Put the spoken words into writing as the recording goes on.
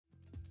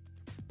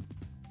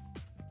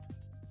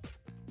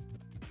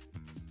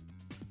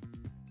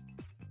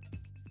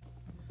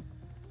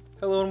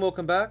Hello and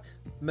welcome back.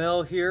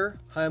 Mel here,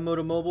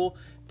 HighMotoMobile,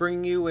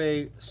 bringing you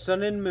a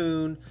Sun and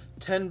Moon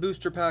 10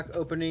 booster pack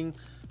opening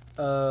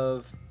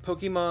of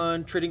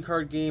Pokemon trading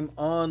card game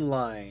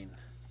online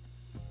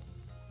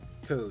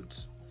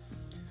codes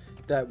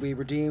that we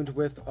redeemed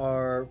with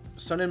our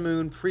Sun and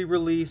Moon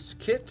pre-release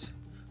kit.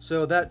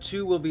 So that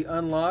too will be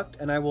unlocked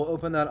and I will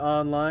open that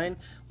online.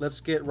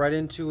 Let's get right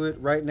into it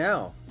right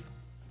now.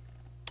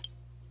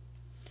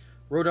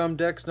 Rotom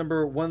Dex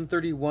number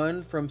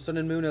 131 from Sun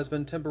and Moon has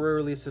been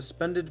temporarily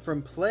suspended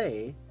from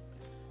play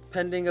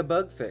pending a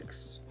bug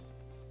fix.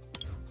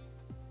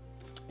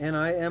 And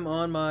I am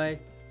on my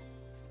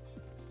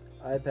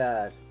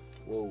iPad.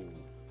 Whoa.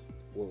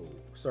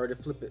 Sorry to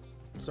flip it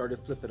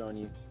on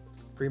you.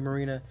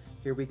 Pre-Marina,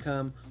 here we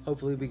come.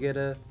 Hopefully we get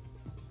a,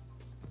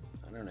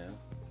 I don't know,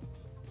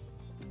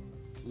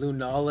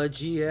 Lunala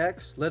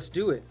GX. Let's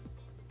do it.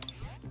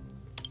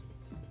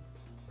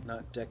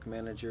 Not Deck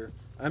Manager.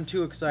 I'm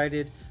too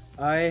excited.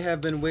 I have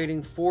been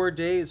waiting 4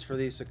 days for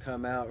these to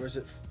come out. Or is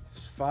it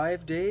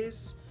 5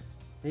 days?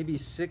 Maybe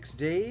 6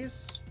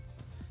 days?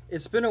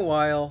 It's been a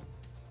while.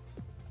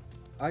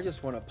 I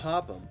just want to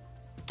pop them.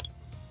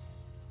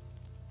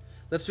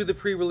 Let's do the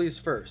pre-release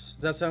first.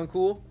 Does that sound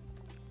cool?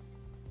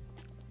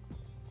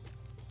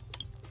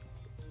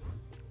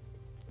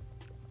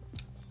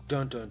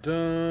 Dun dun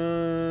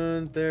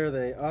dun. There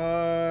they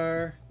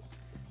are.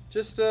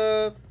 Just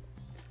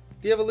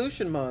the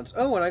evolution mons.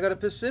 Oh, and I got a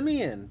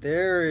Passimian.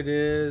 There it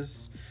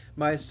is.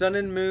 My Sun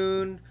and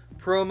Moon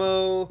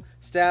promo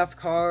staff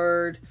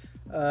card.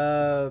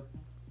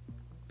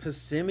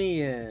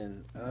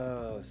 Passimian.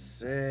 Oh,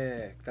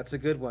 sick. That's a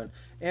good one.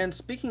 And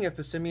speaking of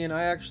Passimian,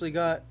 I actually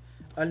got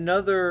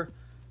another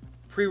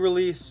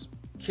pre-release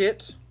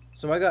kit.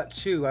 So I got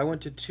two. I went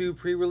to 2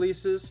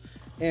 pre-releases.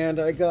 And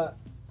I got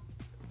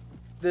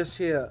this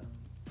here.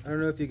 I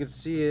don't know if you can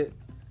see it.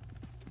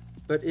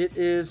 But it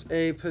is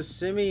a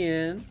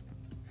Passimian.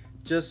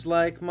 Just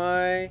like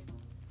my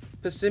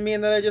Passimian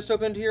that I just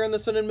opened here on the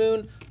Sun and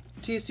Moon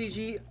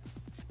TCGO.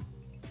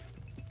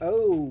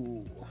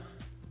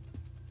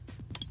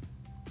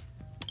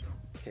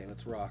 Okay,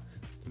 let's rock.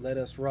 Let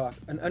us rock.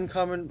 An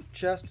uncommon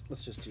chest?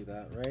 Let's just do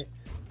that, right?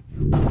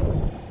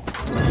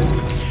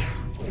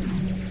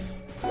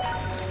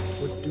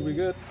 What do we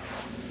get?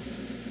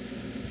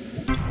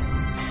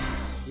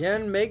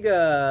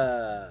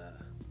 Yanmega.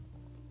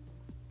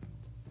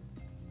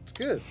 It's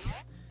good.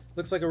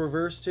 Looks like a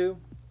reverse too.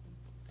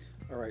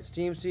 Alright,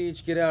 Steam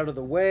Siege, get out of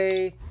the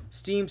way.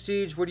 Steam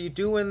Siege, what are you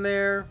doing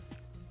there?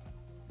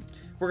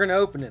 We're going to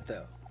open it,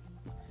 though.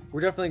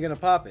 We're definitely going to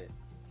pop it.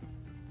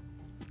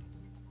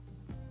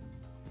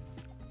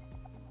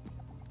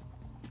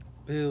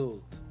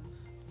 Build.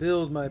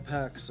 Build my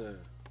pack, sir.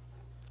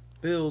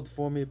 Build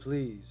for me,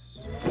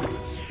 please.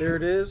 There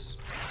it is.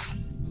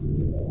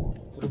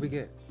 What do we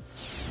get?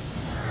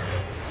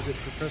 Is it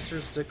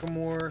Professor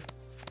Sycamore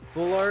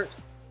Full Art?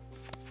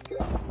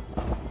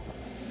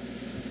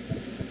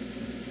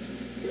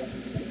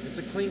 It's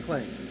a clean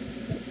clank.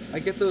 I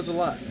get those a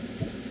lot.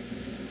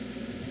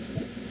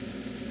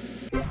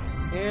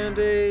 And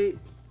a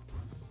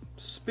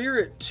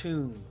Spirit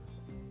Tune.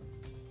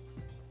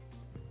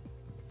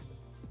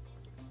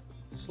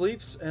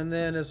 Sleeps and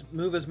then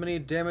move as many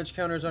damage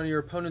counters on your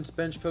opponent's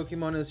bench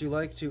Pokemon as you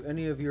like to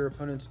any of your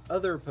opponent's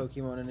other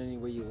Pokemon in any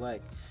way you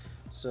like.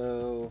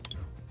 So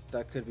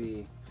that could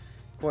be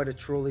quite a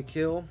trolley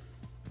kill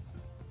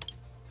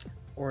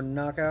or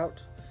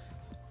knockout.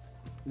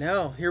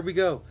 Now, here we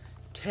go.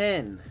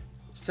 10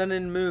 Sun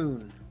and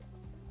Moon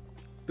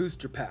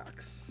booster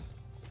packs.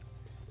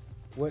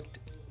 What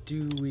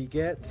do we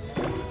get?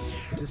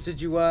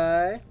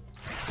 Decidueye.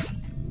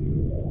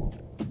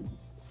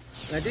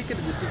 I did get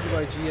a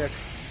Decidueye GX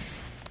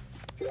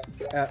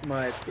at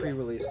my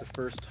pre-release the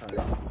first time.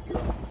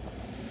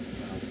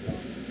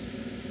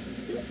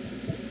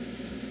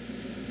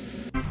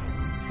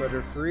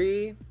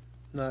 Butterfree.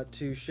 Not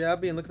too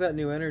shabby. And look at that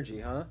new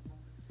energy, huh?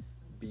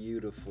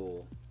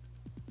 Beautiful.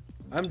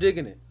 I'm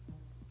digging it.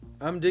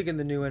 I'm digging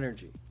the new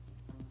energy.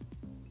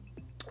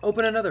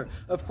 Open another.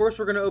 Of course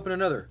we're going to open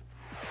another.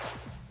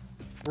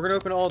 We're going to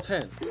open all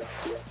 10.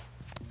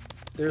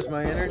 There's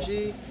my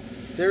energy.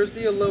 There's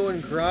the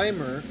Alolan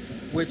Grimer,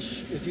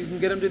 which, if you can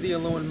get him to the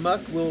Alolan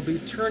Muck, will be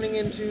turning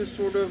into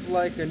sort of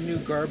like a new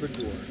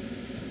Garbodor.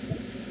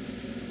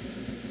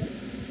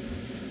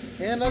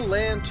 And a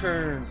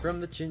Lantern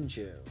from the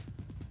Chinchou.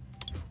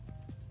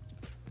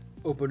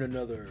 Open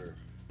another.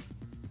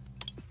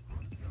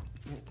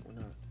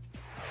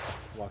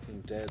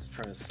 Walking Dead's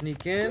trying to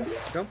sneak in.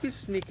 Don't be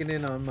sneaking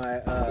in on my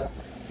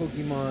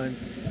Pokemon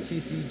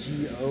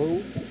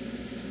TCGO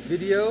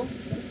video.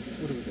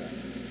 What do we got?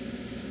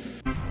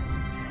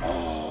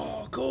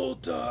 Oh,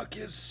 Golduck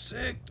is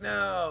sick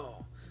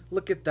now.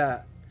 Look at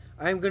that.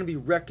 I'm gonna be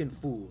wrecking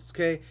fools,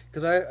 okay?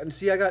 Because I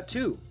got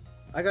 2.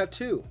 I got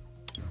 2.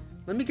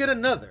 Let me get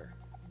another.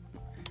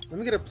 Let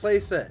me get a play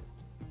set.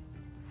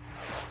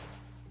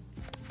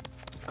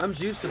 I'm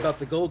juiced about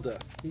the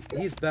Golduck.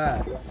 He's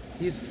bad.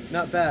 He's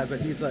not bad, but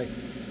he's like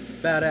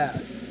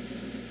badass.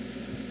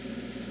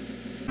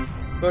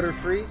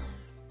 Butterfree.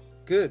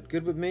 Good.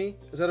 Good with me.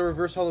 Is that a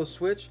reverse hollow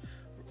switch?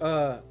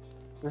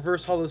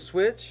 Reverse hollow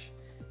switch.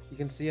 You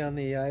can see on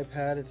the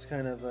iPad it's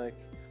kind of like,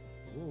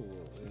 ooh,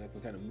 I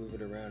can kind of move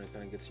it around. It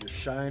kind of gets your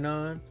shine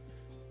on.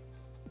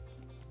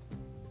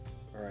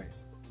 Alright.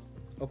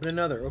 Open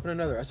another. Open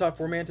another. I saw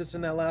Formantis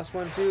in that last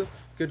one too.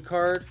 Good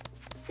card.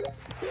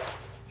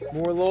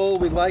 More LOL.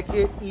 We like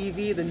it.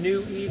 Eevee. The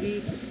new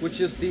Eevee. Which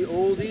is the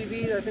old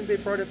Eevee. I think they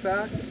brought it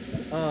back.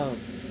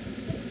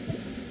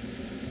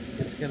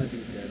 It's going to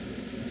be deadly.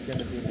 It's going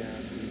to be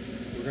nasty.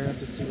 We're going to have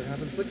to see what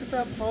happens. Look at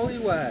that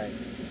Poliwag.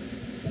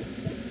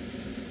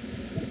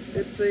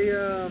 It's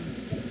a,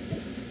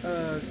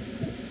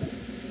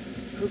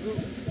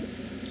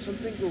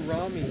 something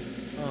Gurami.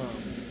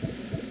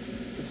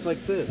 It's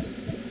like this.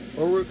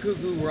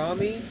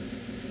 Orikugurami.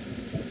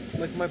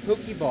 Like my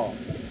Pokeball.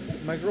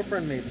 My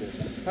girlfriend made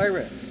this.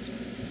 Pyrex.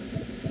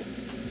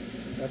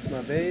 That's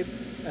my babe.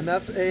 And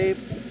that's a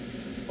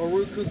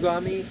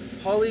Orikugami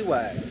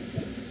Poliwag.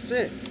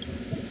 Sick.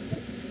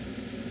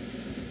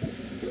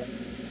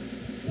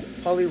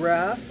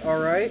 Poliwrath.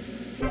 Alright.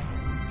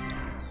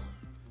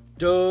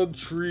 Doug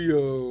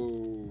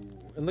Trio.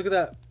 And look at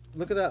that.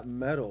 Look at that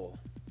metal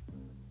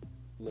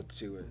look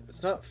to it.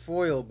 It's not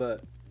foil,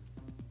 but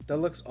that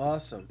looks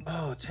awesome.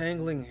 Oh,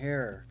 tangling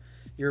hair.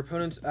 Your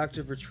opponent's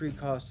active retreat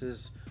cost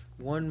is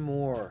 1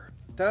 more.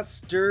 That's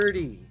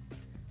dirty.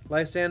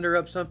 Lysander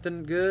up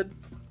something good?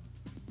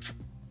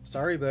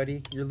 Sorry,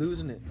 buddy. You're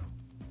losing it.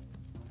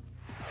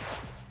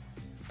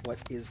 What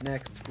is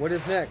next? What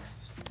is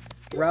next?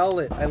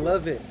 Rowlet. I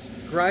love it.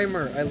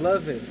 Grimer. I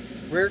love it.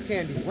 Rare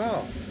Candy.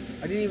 Wow.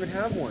 I didn't even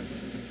have one.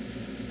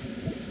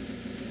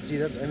 See,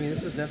 that's, I mean,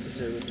 this is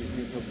necessary with these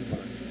new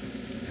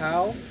Pokemon.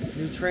 How?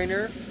 New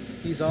trainer.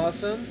 He's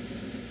awesome.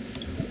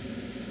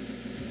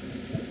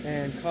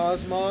 And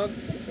Cosmog.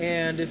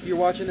 And if you're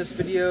watching this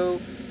video,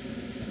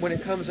 when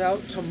it comes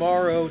out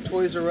tomorrow,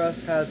 Toys R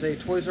Us has a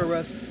Toys R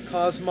Us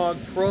Cosmog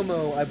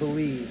promo, I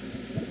believe.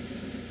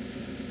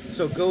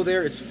 So go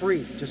there, it's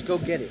free. Just go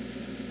get it.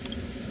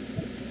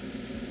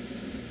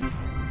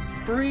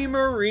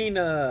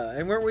 Primarina!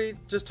 And weren't we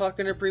just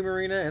talking to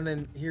Primarina? And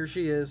then here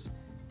she is,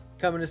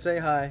 coming to say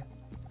hi.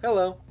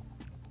 Hello.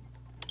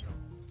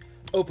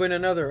 Open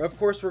another. Of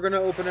course we're going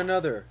to open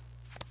another.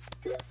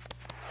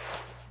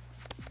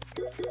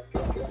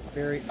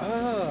 Very...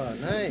 Ah,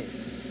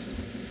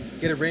 nice.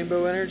 Get a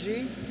rainbow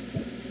energy.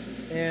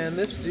 And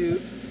this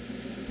dude,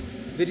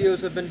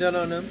 videos have been done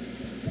on him.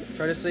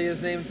 Try to say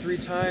his name 3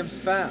 times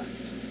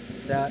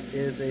fast. That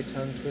is a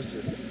tongue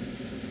twister.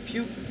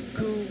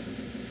 Puku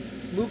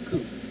Muku.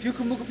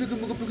 Puku Muku Puku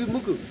Muku Puku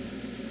Muku.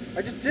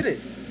 I just did it.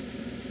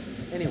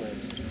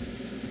 Anyways.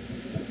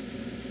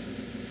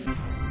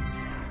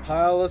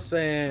 Pile of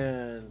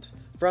sand.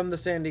 From the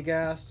Sandy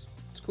Gas.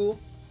 It's cool.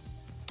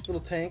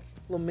 Little tank.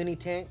 Little mini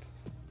tank.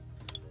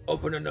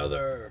 Open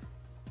another.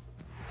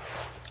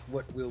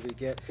 What will we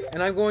get?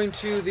 And I'm going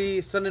to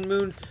the Sun and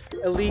Moon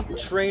Elite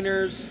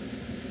Trainers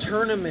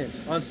Tournament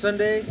on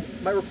Sunday.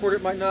 Might report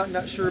it, might not.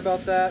 Not sure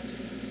about that.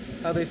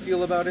 How they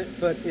feel about it.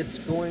 But it's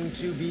going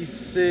to be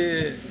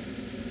sick.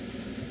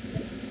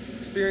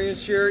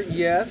 Experience share?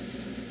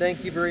 Yes.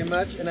 Thank you very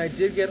much. And I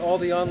did get all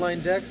the online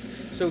decks.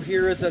 So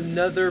here is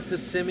another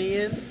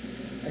Passimian.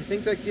 I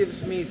think that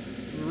gives me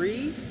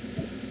 3.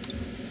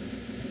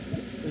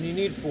 And you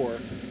need 4.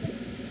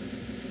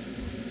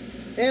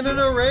 And an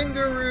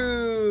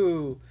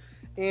Oranguru!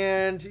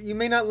 And you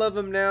may not love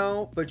him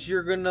now, but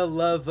you're gonna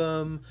love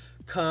him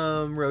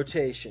come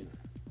rotation.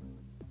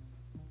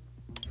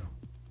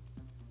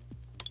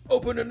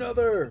 Open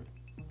another!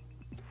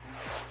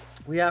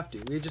 We have to.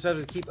 We just have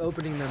to keep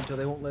opening them until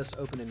they won't let us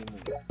open anymore.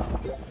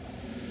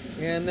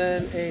 And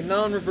then a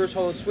non-reverse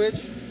hollow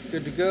switch.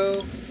 Good to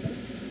go.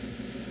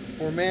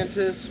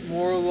 Formantis,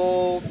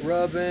 Morlul,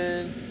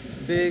 Rubbin,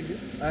 Big,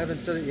 I haven't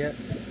said it yet,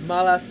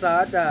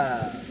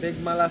 Malasada. Big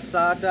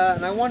Malasada.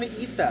 And I want to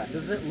eat that.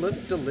 Doesn't it look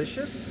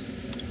delicious?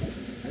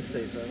 I'd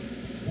say so.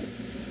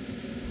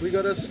 We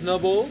got a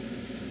Snubbull,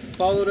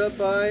 followed up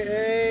by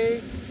a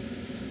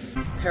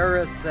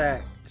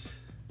Parasect.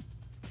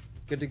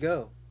 Good to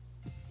go.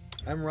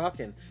 I'm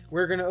rocking.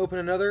 We're going to open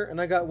another,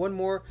 and I got one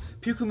more.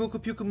 Pukumuku,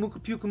 Pukumuku,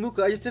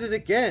 Pukumuku. I just did it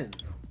again.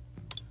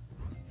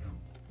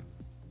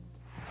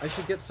 I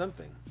should get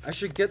something. I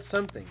should get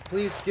something.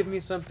 Please give me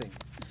something.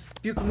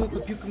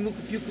 Pukumuku, Pukumuku,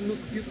 Pukumuku,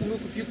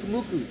 Pukumuku,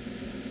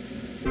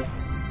 Pukumuku.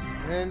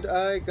 And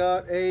I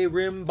got a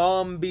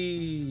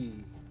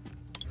Rimbombi.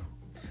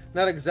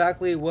 Not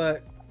exactly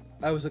what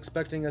I was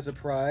expecting as a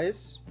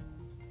prize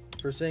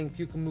for saying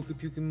Pukumuku,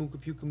 Pukumuku,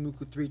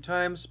 Pukumuku 3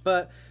 times,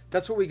 but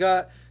that's what we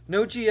got.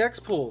 No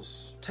GX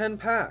pulls. 10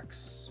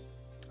 packs.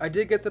 I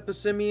did get the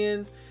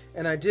Passimian,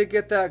 and I did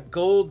get that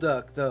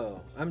Golduck,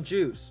 though. I'm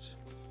juiced.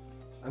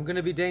 I'm going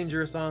to be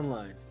dangerous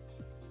online.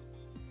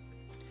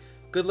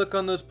 Good luck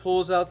on those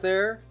pulls out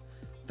there.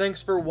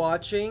 Thanks for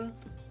watching.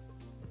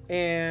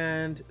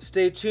 And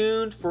stay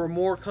tuned for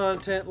more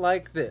content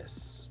like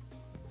this.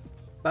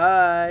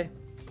 Bye.